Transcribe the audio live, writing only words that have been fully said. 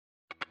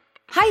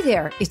Hi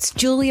there, it's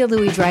Julia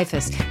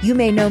Louis-Dreyfus. You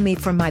may know me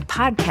from my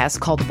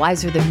podcast called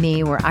Wiser Than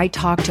Me, where I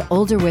talk to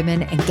older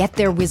women and get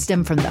their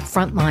wisdom from the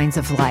front lines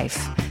of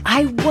life.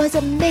 I was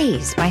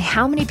amazed by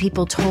how many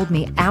people told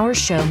me our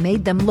show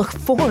made them look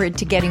forward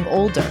to getting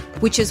older,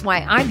 which is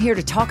why I'm here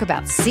to talk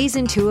about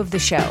Season 2 of the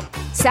show.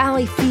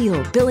 Sally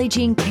Field, Billie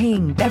Jean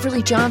King,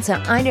 Beverly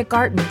Johnson, Ina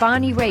Garten,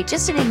 Bonnie Raitt,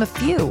 just to name a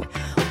few.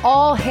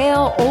 All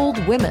hail old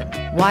women.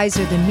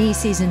 Wiser Than Me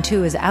Season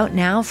 2 is out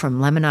now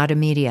from Lemonada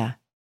Media.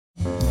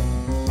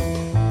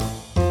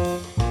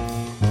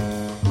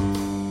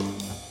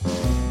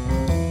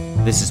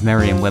 This is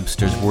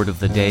Merriam-Webster's Word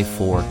of the Day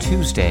for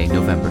Tuesday,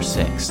 November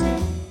 6th.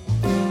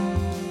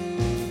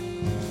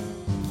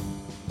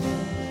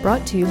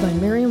 Brought to you by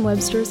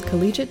Merriam-Webster's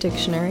Collegiate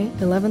Dictionary,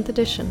 11th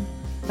edition.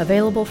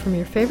 Available from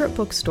your favorite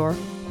bookstore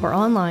or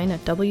online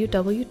at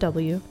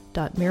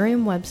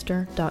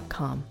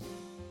www.merriam-webster.com.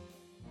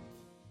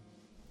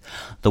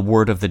 The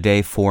word of the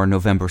day for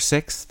November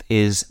 6th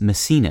is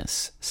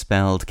Maecenas,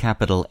 spelled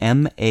capital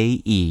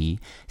M-A-E-C-E-N-A-S.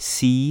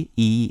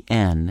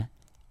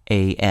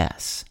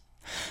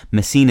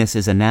 Maecenas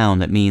is a noun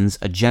that means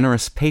a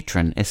generous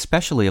patron,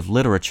 especially of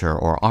literature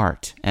or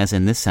art, as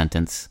in this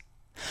sentence.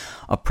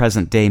 A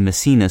present-day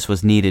Maecenas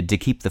was needed to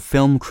keep the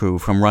film crew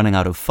from running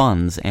out of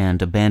funds and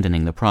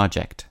abandoning the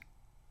project.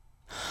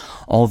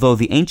 Although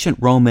the ancient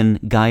Roman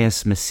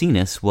Gaius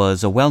Maecenas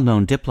was a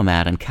well-known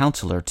diplomat and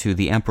counselor to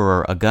the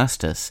Emperor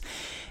Augustus,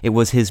 it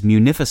was his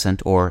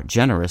munificent or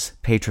generous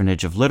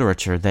patronage of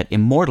literature that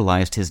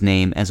immortalized his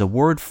name as a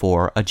word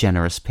for a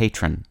generous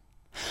patron.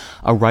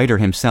 A writer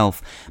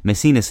himself,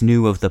 Maecenas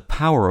knew of the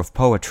power of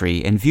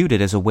poetry and viewed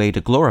it as a way to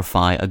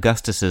glorify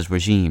Augustus's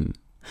regime.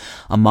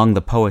 Among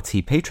the poets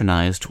he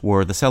patronized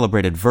were the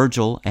celebrated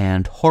Virgil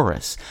and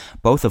Horace,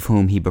 both of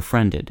whom he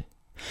befriended.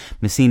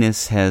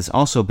 Maecenas has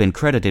also been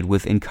credited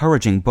with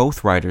encouraging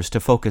both writers to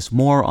focus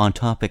more on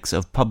topics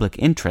of public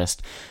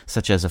interest,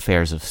 such as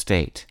affairs of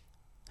state.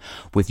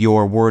 With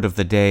your word of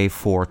the day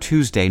for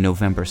Tuesday,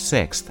 November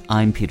 6th,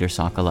 I'm Peter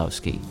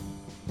Sokolowski.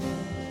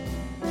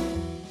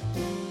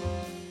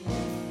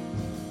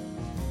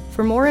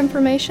 For more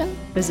information,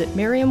 visit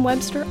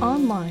Merriam-Webster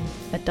online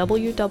at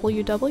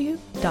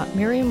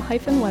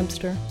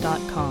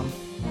www.merriam-webster.com.